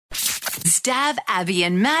Stav, Abby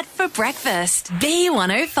and Matt for breakfast.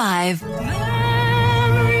 B105.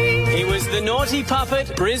 He was the naughty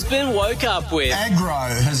puppet Brisbane woke up with. Agro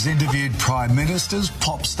has interviewed prime ministers,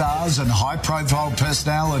 pop stars and high-profile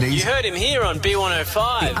personalities. You heard him here on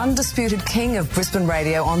B105. Undisputed king of Brisbane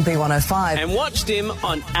radio on B105. And watched him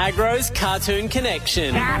on Agro's Cartoon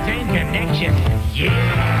Connection. Cartoon Connection,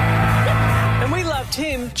 yeah! And we loved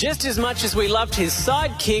him just as much as we loved his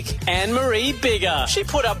sidekick, Anne-Marie Bigger. She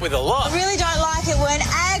put up with a lot. I really don't like it when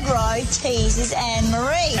Agro teases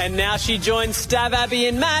Anne-Marie. And now she joins Stav, Abby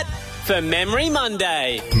and Matt for Memory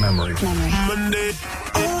Monday. Memory. Monday.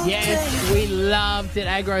 Yes, we loved it,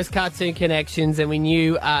 Agro's Cartoon Connections, and we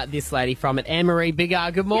knew this lady from it, Anne-Marie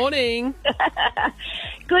Bigger. Good morning.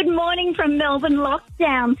 Good morning from Melbourne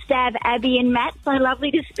lockdown, Stav, Abby and Matt. So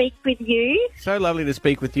lovely to speak with you. So lovely to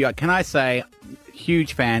speak with you. Can I say,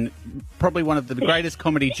 huge fan, probably one of the greatest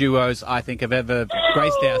comedy duos I think have ever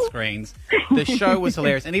graced our screens. The show was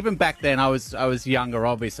hilarious, and even back then I was younger,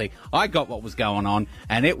 obviously. I got what was going on,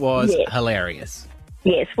 and it was hilarious.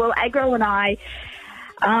 Yes, well, Agro and I,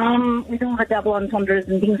 with all the double entendres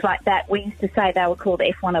and things like that, we used to say they were called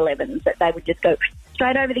F111s, that they would just go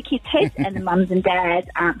straight over the kids' heads, and the mums and dads,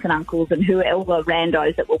 aunts and uncles, and whoever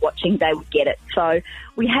randos that were watching, they would get it. So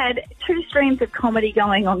we had two streams of comedy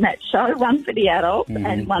going on that show, one for the adults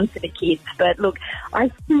and one for the kids. But look, I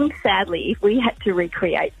think sadly, if we had to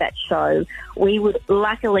recreate that show, we would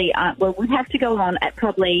luckily, we'd have to go on at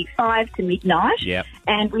probably 5 to midnight,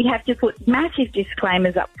 and we'd have to put massive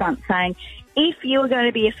disclaimers up front saying, if you're going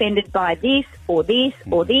to be offended by this or this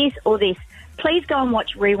or this or this, please go and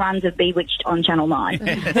watch reruns of Bewitched on Channel 9.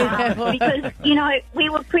 Because, you know, we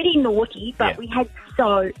were pretty naughty, but we had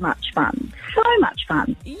so much fun. So much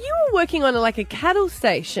fun. You were working on a cattle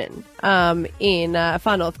station in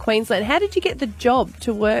far north Queensland. How did you get the job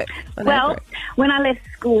to work on Agro? When I left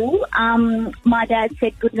school, my dad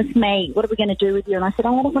said, goodness me, what are we going to do with you? And I said,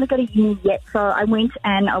 I don't want to go to uni yet. So I went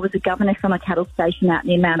and I was a governess on a cattle station out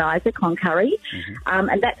near Mount Isa, Cloncurry.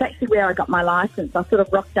 And that's actually where I got my licence. I sort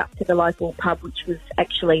of rocked up to the local pub, which was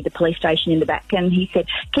actually the police station in the back. And he said,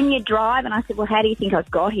 can you drive? And I said, well, how do you think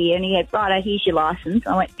I've got here? And he said, right, here's your licence.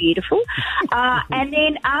 I went, beautiful. And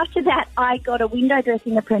then after that, I got a window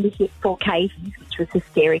dressing apprenticeship for Casey's, which was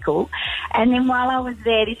hysterical. And then while I was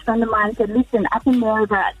there, this friend of mine said, listen, up in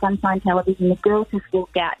Maryborough at Sunshine Television, the girls just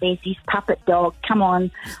walked out. There's this puppet dog. Come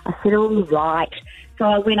on. I said, all right. So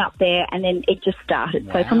I went up there and then it just started.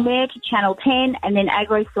 Wow. So from there to Channel 10, and then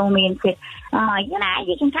Agro saw me and said,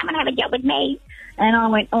 you can come and have a job with me. And I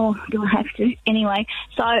went, oh, do I have to? Anyway,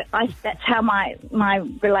 so that's how my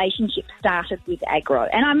relationship started with Agro.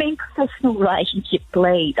 And I mean professional relationship,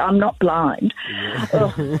 please. I'm not blind.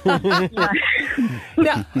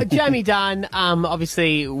 Now, Jamie Dunn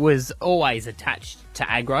obviously was always attached to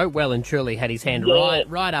Agro, well and truly had his hand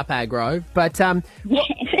right up Agro. But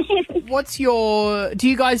what's do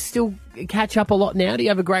you guys still catch up a lot now? Do you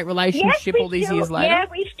have a great relationship all these years later? Yeah,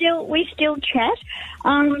 we still chat.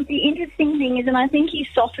 The interesting thing is, and I think he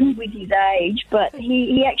softened with his age, but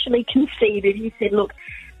he actually conceded. He said, look,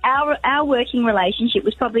 our working relationship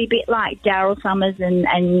was probably a bit like Daryl Summers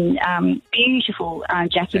and beautiful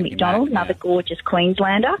Jackie McDonald, another gorgeous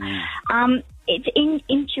Queenslander. It's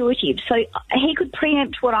intuitive. So he could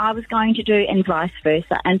preempt what I was going to do and vice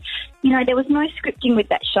versa. And, there was no scripting with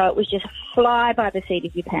that show. It was just fly by the seat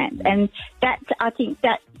of your pants. And I think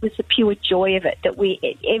that was the pure joy of it, that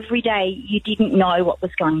every day you didn't know what was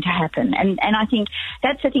going to happen. And I think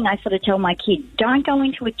that's the thing I sort of tell my kids. Don't go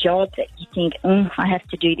into a job that you think, I have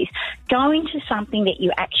to do this. Go into something that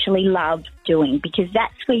you actually love doing, because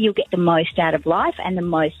that's where you'll get the most out of life and the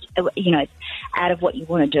most, out of what you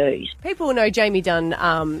want to do. People know Jamie Dunn,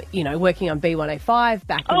 working on B105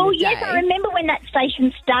 back in the day. Yes, I remember when that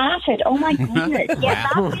station started. Oh, my goodness.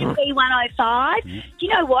 After B105. Do you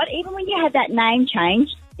know what? Even when you had that name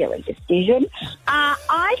change, silly decision,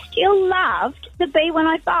 I still loved the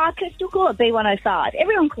B105. I could still call it B105.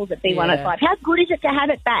 Everyone calls it B105. How good is it to have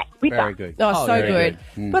it back? Very good. Oh, so good.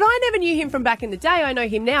 But I never knew him from back in the day. I know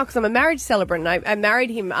him now because I'm a marriage celebrant. I married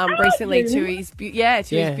him recently to his beautiful wife.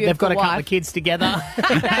 They've got a couple of kids together.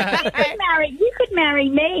 You could marry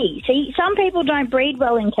me. See, some people don't breed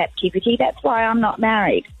well in captivity. That's why I'm not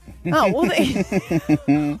married. Oh, well,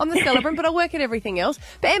 I'm the celebrant, but I work at everything else.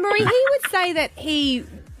 But Anne-Marie, he would say that he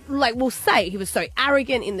was so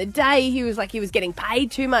arrogant in the day. He was getting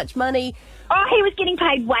paid too much money. Oh, he was getting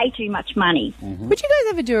paid way too much money. Would you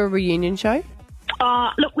guys ever do a reunion show?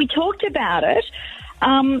 Look, we talked about it.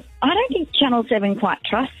 I don't think Channel 7 quite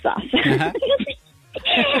trusts us.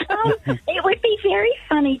 It would be very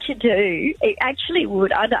funny to do. It actually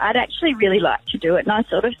would. I'd actually really like to do it. And I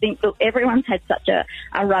sort of think, look, everyone's had such a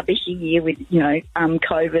rubbishy year with,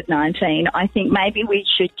 COVID-19. I think maybe we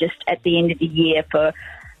should just, at the end of the year for,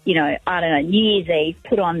 I don't know, New Year's Eve,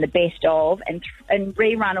 put on the best of and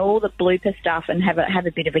rerun all the blooper stuff and have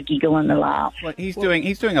a bit of a giggle and a laugh. Well, he's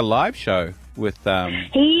doing a live show with.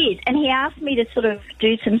 He is, and he asked me to sort of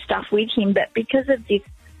do some stuff with him, but because of this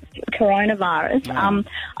coronavirus,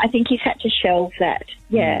 I think he's had to shelve that.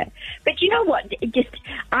 Yeah, but you know what?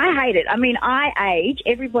 I hate it. I mean, I age.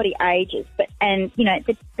 Everybody ages,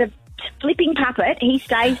 the flipping puppet, he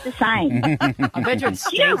stays the same. I bet you it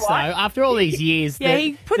stinks, though. After all these years,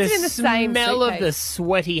 he puts it in the same smell of suitcase. the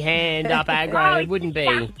sweaty hand up Agro, it wouldn't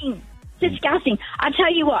be. Disgusting. I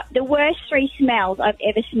tell you what, the worst 3 smells I've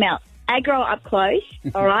ever smelled. Agro up close,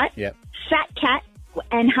 all right? Yep. Fat Cat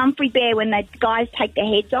and Humphrey Bear when the guys take their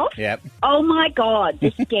heads off. Yep. Oh, my God,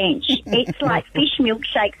 the stench. It's like fish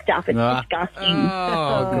milkshake stuff. It's disgusting.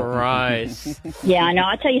 Oh, gross. Yeah, I know.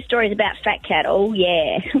 I'll tell you stories about Fat Cat. Oh,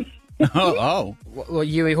 yeah. Oh. Well,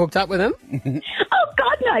 you hooked up with him? Oh,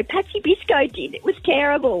 God, no. Patsy Biscoe did. It was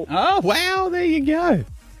terrible. Oh, wow. There you go.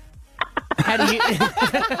 How do you...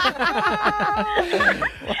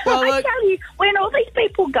 I tell you, when all these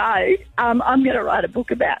people go, I'm going to write a book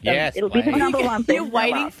about them. Yes, It'll be the number one. You're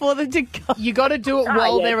waiting for them to go. You got to do it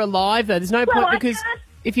while they're alive, though. There's no point I because can't.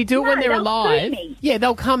 if you do it when they're they'll alive, sue me. yeah,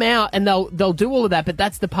 they'll come out and they'll do all of that. But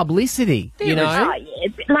that's the publicity, you know. Oh, yeah.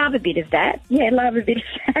 Love a bit of that. Yeah, love a bit of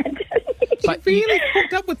that. But really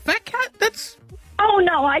hooked up with Fat Cat? That's... Oh,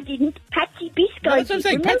 no, I didn't. Patsy Biscoe. No, that's what I'm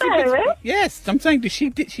saying. Remember Patsy her? Biscoe. Yes, I'm saying,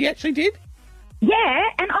 she actually did? Yeah,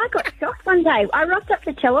 and I got shocked one day. I rocked up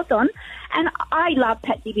to Telethon, and I loved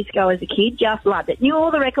Patsy Biscoe as a kid, just loved it. Knew all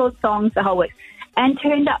the record songs, the whole works, and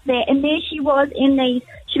turned up there, and there she was in these,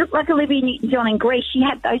 she looked like Olivia Newton-John in Grease. She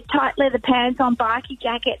had those tight leather pants on, bikie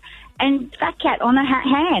jacket, and Fat Cat on her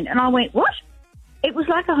hand. And I went, what? It was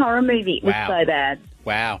like a horror movie. It was so bad.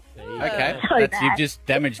 Wow. Okay. So You've just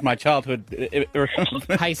damaged my childhood.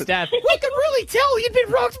 Hey, Steph. We can really tell you've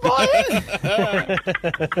been rocked by it.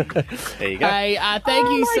 There you go. Hey, thank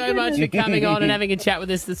you so much for coming on and having a chat with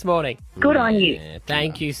us this morning. Good on you. Yeah,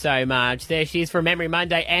 thank you so much. There she is from Memory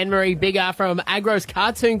Monday, Anne-Marie Biggar from Agro's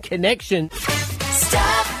Cartoon Connection.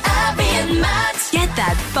 Stop, Abby and Matt. Get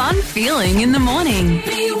that fun feeling in the morning.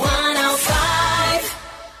 B1